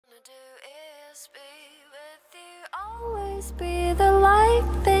Always be the light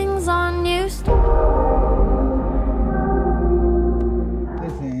things on you.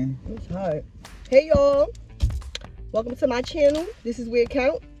 Listen, it's hard. Hey y'all, welcome to my channel. This is Weird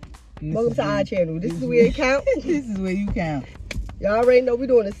Count. Welcome to our channel. This is Weird Count. This is where you count. Y'all already know we're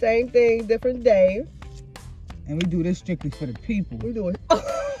doing the same thing, different day. And we do this strictly for the people. We do it.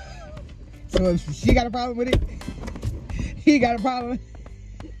 So if she got a problem with it, he got a problem.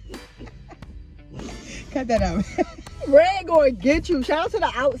 Cut that out. Red gonna get you. Shout out to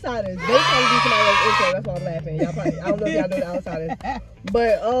the outsiders. They trying to do somebody else's intro. That's why I'm laughing. Y'all probably, I don't know if y'all know the outsiders.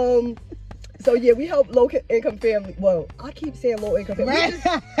 But so yeah, we help low income family. Well, I keep saying low income family.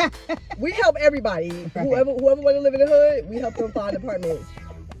 We help everybody. Right. Whoever want to live in the hood, we help them find apartments.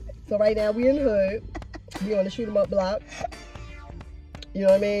 So right now we in the hood. We on the shoot 'em up block. You know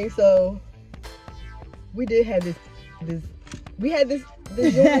what I mean? So we did have this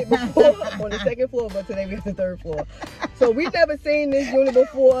unit before on the second floor, but today we have the third floor. So we've never seen this unit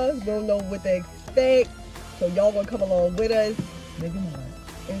before. We don't know what to expect. So y'all gonna come along with us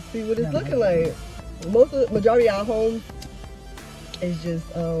and see what it's looking like. Majority of our homes is just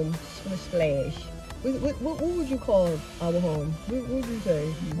splash. What would you call our home? What would you say?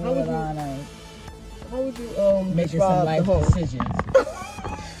 How would you making some life decisions?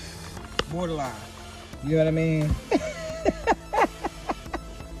 Borderline. You know what I mean?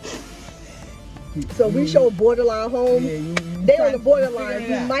 So we show borderline homes. Yeah, you they on the borderline.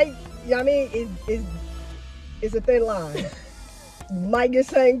 You might, you know what I mean? It's a thin line. You might get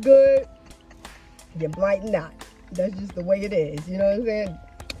something good. You might not. That's just the way it is. You know what I'm saying?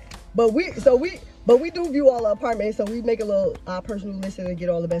 But we do view all the apartments. So we make a little personal list and get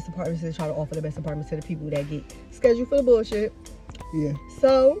all the best apartments and try to offer the best apartments to the people that get scheduled for the bullshit. Yeah.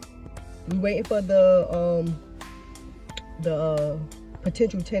 So we waiting for the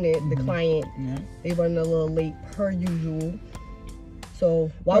potential tenant, the client. Yeah. They running a little late per usual. So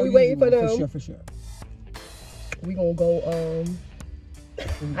while we waiting for them, for sure. We gonna go.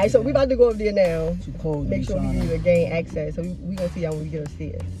 Alright, so we about to go over there now. Make sure we either gain access. So we gonna see y'all when we get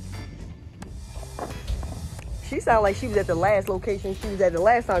upstairs. She sound like she was at the last location she was at the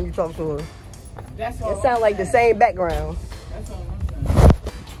last time you talked to her. That's all. It sound like the same background. That's all I'm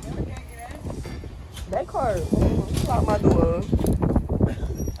saying. That car, you locked my door.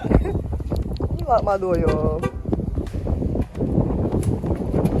 You locked my door, y'all.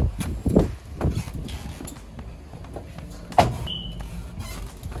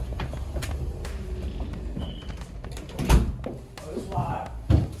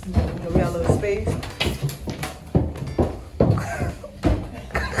 We got a little space.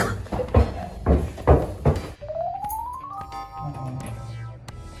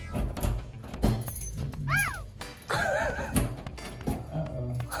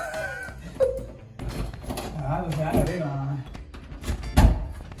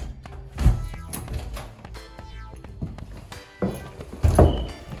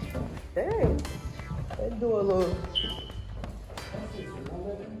 Dang, let's do a little. This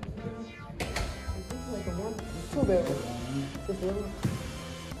is like a 2 bedroom.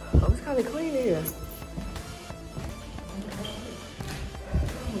 Oh, it's kind of clean here.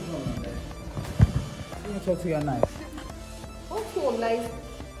 I'm gonna talk to y'all nice. Talk to him nice.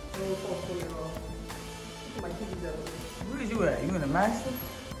 My keys up. Where is you at? You in the master?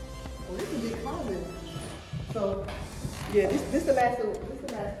 Well, this is a big closet. So, yeah, this the master. This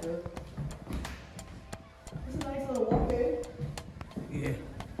the master. This is a nice little walk-in. Yeah.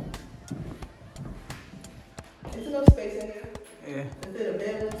 It's enough space in here. Yeah. It's in a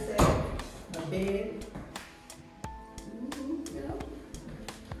bedroom set, a bed. You know?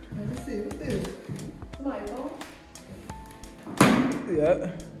 Let's see, what's this? Somebody phone? Yeah.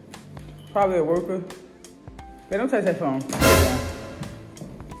 Probably a worker. Hey, don't touch that phone.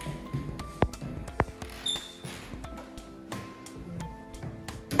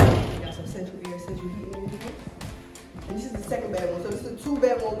 Got some central air, central heating in here. And this is the second bedroom. So this is a 2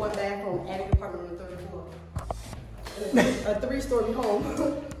 bedroom, 1 bathroom, attic apartment on the 3rd floor. A 3-story home.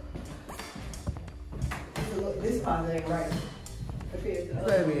 This closet ain't right. Compared to the It's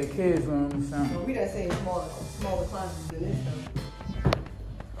other. gotta be a kid's room or something. Well, we done seen smaller closets than this though.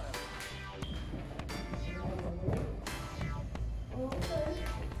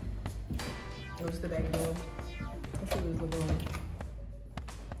 What's the back door? Let's see what's going on.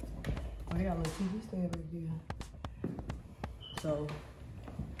 Oh, they got a little TV stand right there. So,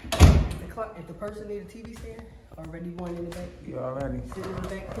 if the person need a TV stand, already one in the back. You already. Sitting in the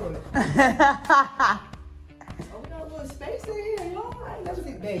back corner. Oh, we got a little space in here, y'all. I ain't never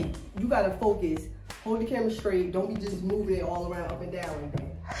seen, babe, you gotta focus. Hold the camera straight. Don't be just moving it all around, up and down like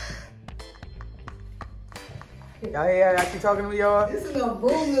that. Y'all hear I keep talking to y'all? This is a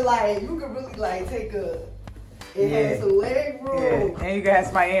room to like, you can really like take a, it has some leg room. Yeah. And you can have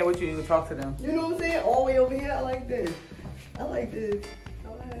somebody in with you, you can talk to them. You know what I'm saying? All the way over here, I like this. I like this.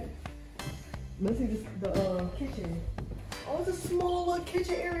 Alright. Let's see this, the kitchen. Oh, it's a small little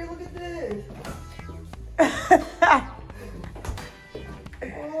kitchen area. Look at this.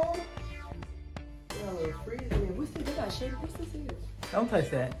 Oh. Yo, freezing. What's this? They got shea. What's this here? Don't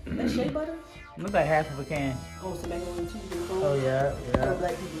touch that. That's shea butter? Look like half of a can. Oh, some macaroni and cheese. Oh, yeah, Oh,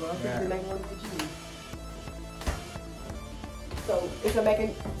 black people love Yeah. macaroni and cheese. So it's a mac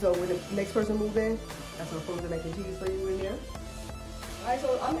and so when the next person move in, that's what frozen mac and cheese for you in there. Alright,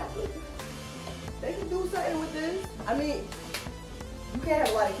 so I'm not they can do something with this. I mean, you can't have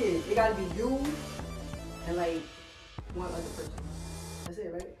a lot of kids. It gotta be you and like one other person. That's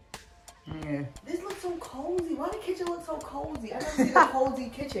it, right? Yeah. This looks so cozy. Why the kitchen look so cozy? I never seen a cozy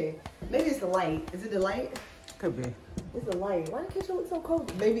kitchen. Maybe it's the light. Is it the light? Could be. It's the light. Why the kitchen look so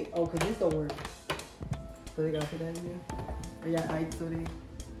cozy? Maybe, oh, cause this don't work. So they gotta put that in there. Or y'all, so they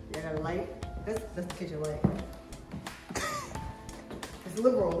got a light. That's the kitchen light. It's the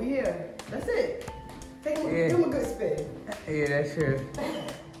living room. We here. That's it. Take him, give him a good spin. Yeah, that's true.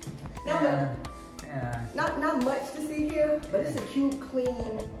 Not much to see here, but it's a cute, clean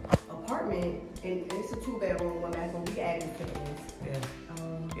apartment, and it's a 2-bedroom, 1 bathroom. We can add these things. Yeah.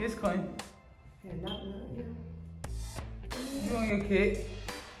 It's clean. Yeah, You and your kid.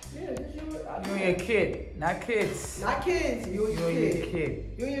 Yeah, just you. You and your kid, not kids. Not kids. You and your your kid. kid.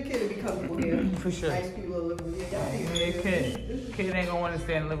 You and your kid will be comfortable here. For sure. Nice people are living here. Y'all You and your kid. Kid ain't gonna want to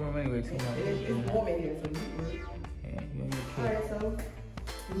stay in the living room anyway too And it's much. warm in here, so you Yeah, you and your kid. Alright, so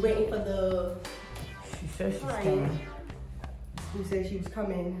we're waiting for the She said she's client coming. who said she was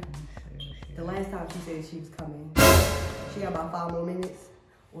coming. The last time she said she was coming. She got about 5 more minutes,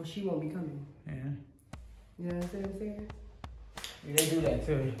 or she won't be coming. Yeah. You know what I'm saying? Yeah, they do that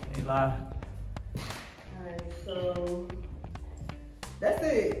too. They lie. Alright, so that's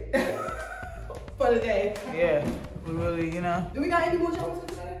it for the day. Yeah. We really, you know. Do we got any more shows for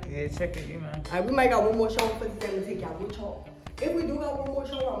today? Yeah, check it, you know. Alright, we might got one more show for today to take y'all with y'all. If we do got one more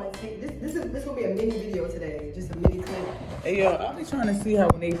show, I'm gonna take this. This gonna be a mini video today, just a mini clip. Hey yo, I'll be trying to see how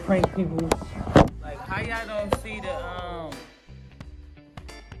when they prank people, like how y'all don't see the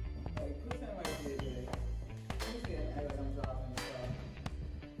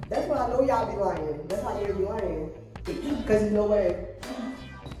That's why I know y'all be lying. That's how you be lying. Cause there's no way.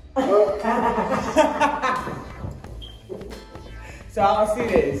 So I don't see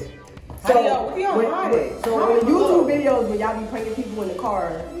this. So what do y'all hide? So on the YouTube videos when y'all be pranking people in the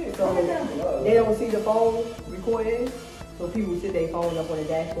car, so they don't see the phone recording. So people sit their phone up on the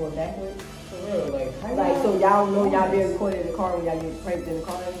dashboard backwards. For real, Like so y'all know y'all being recorded in the car when y'all get pranked in the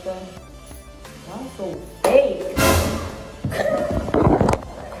car and stuff. Y'all so fake.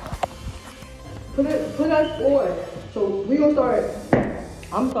 Put us on. So we gonna start. I'm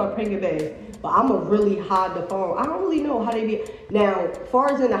gonna start pranking back, but I'm gonna really hide the phone. I don't really know how they be. Now, as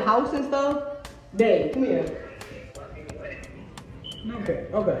far as in the house and stuff, babe, come here. Okay,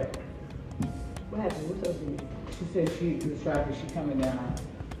 okay. What happened? What's up with you? She said she was traffic, she coming down.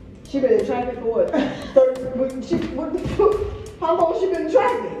 She been in traffic for what? How long she been in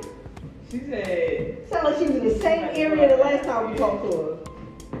traffic? She said. Sound like she was in the same area the last time we talked to her.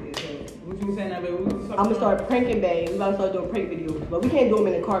 What you was saying that, baby? I'm gonna start pranking, babe. We about to start doing prank videos, but we can't do them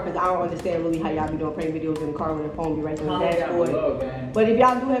in the car because I don't understand really how y'all be doing prank videos in the car when the phone be right on the dashboard. But if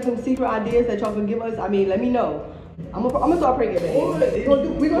y'all do have some secret ideas that y'all can give us, I mean, let me know. I'm gonna start pranking, babe.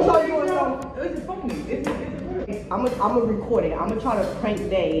 We gonna start doing some. It's funny. I'm gonna record it. I'm gonna try to prank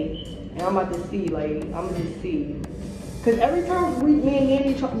Day, and I'm about to see, like, I'm gonna just see. Cause every time me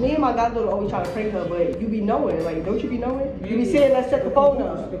and my goddaughter always try to prank her, but you be knowing, like, don't you be knowing? You be saying, let's set the phone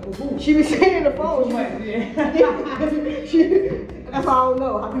up. She be saying the phone. That's why I don't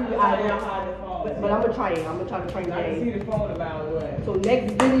know how people hide the phone. But I'm gonna try it. I'm gonna try to prank I can see Day. the phone about what? So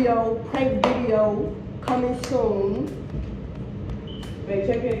next video, prank video, coming soon. Babe,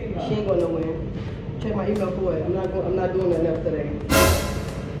 check your email. She ain't going nowhere. Check my email for it. I'm not doing nothing else today.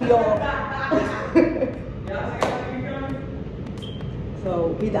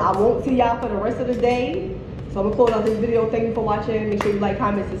 So either I won't see y'all for the rest of the day. So I'm gonna close out this video. Thank you for watching. Make sure you like,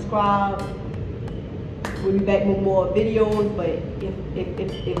 comment, subscribe. We'll be back with more videos. But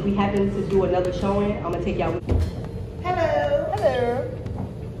if we happen to do another showing, I'm gonna take y'all with. Hello. Hello.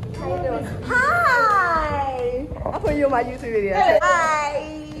 How you doing? Hi. I'll put you on my YouTube video. Hello.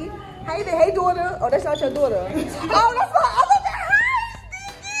 Hi. How you doing? Hey daughter. Oh, that's not your daughter. Oh, that's my other.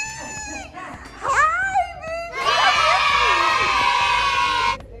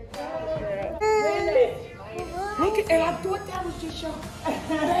 thought that was just your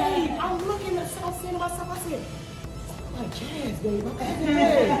babe. I'm looking at myself, saying to myself, I said, my Jazz, babe. My cousin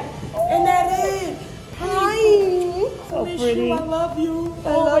Jazz. And that is. Hi. So pretty. I love you. I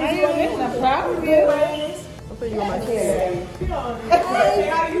love you. I'm proud of you. I'm putting you on my channel. Hey,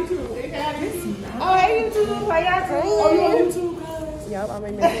 how do you too? Oh, hey, you too. How y'all doing? Oh, you on YouTube, guys? Yep, I'm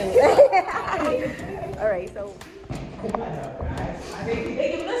in the channel. All right, so. They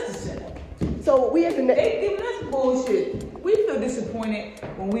giving us the shit. So we have to. They giving us bullshit. We feel disappointed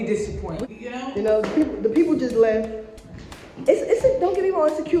when we disappoint. You know? The people just left. It's a, don't get me wrong,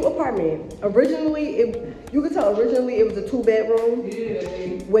 it's a cute apartment. Originally, you could tell originally it was a 2-bedroom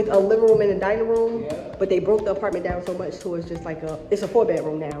with a living room and a dining room, but they broke the apartment down so much so it's just like it's a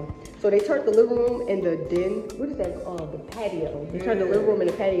 4-bedroom now. So they turned the living room and the den, what is that? The patio. They turned the living room and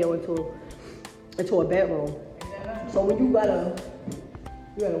the patio into a bedroom. So when you gotta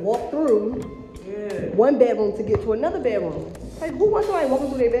walk through one bedroom to get to another bedroom. Like, who wants somebody walking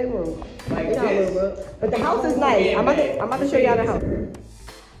through their bedroom? Like You know, this. bro. But the house is nice. I'm about to show y'all the house.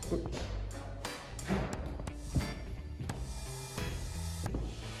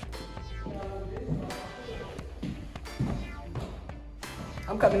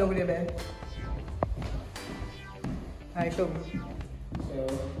 I'm coming over there, man. All right, show me. So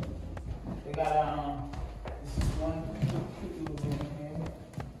they got this is one cute little room here.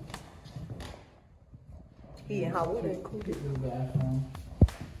 He and Howard included. Little bathroom.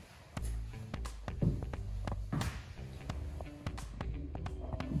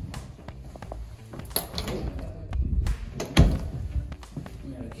 We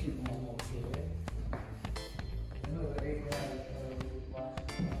got a cute one over here.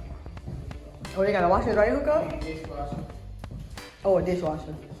 Oh, they got a washer and dryer hookup? Dishwasher. Oh, a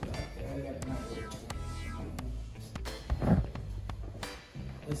dishwasher.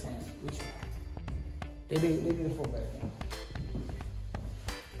 Listen, which they did a 4-bedroom.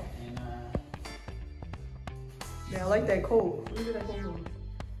 And Yeah, I like that coat. Look at that coat.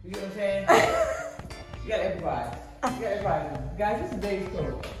 you know what I'm saying? You gotta improvise. Guys, this is Dave's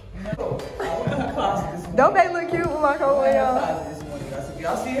coat. You know, I went to her closet this morning. Don't they look cute with my coat on, y'all? This morning. I said,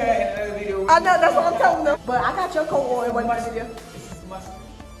 y'all see her in another video. I know, that's what I'm telling them. But I got your coat on in one video. This is my stuff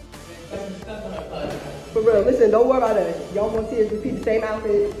in her closet. For real, listen, don't worry about us. Y'all want to see us repeat the same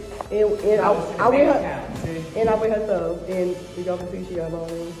outfit. And I wear her, and I wear her stuff. And y'all can see she got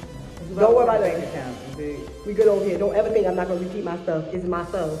on. Don't worry about us. We good over here. Don't ever think I'm not going to repeat my stuff. It's my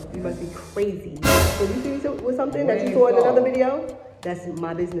stuff. You must be crazy. So you see with something that you saw in another video? That's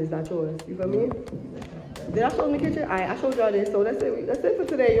my business, not yours. You feel me? Did I show them the kitchen? Alright, I showed y'all this. So that's it. That's it for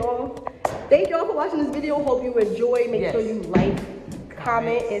today, y'all. Thank y'all for watching this video. Hope you enjoy. Make sure you like,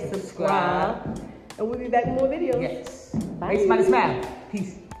 comment, and subscribe. And we'll be back with more videos. Yes. Bye. Make somebody smile.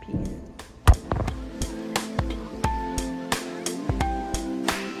 Peace. Peace.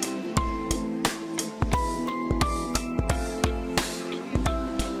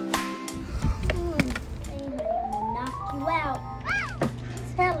 Knock you out. I'm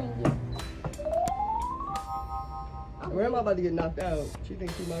telling you. Grandma about to get knocked out. She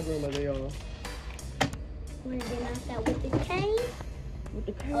thinks she's my grandmother, y'all. Wanna get knocked out with the cane? With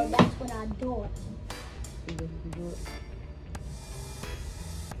the Oh, that's what I do.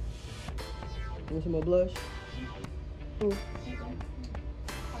 Want some more blush?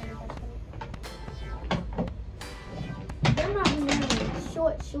 They're not really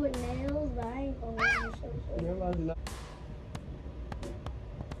short nails, but I ain't gonna wear short. Grandma's not.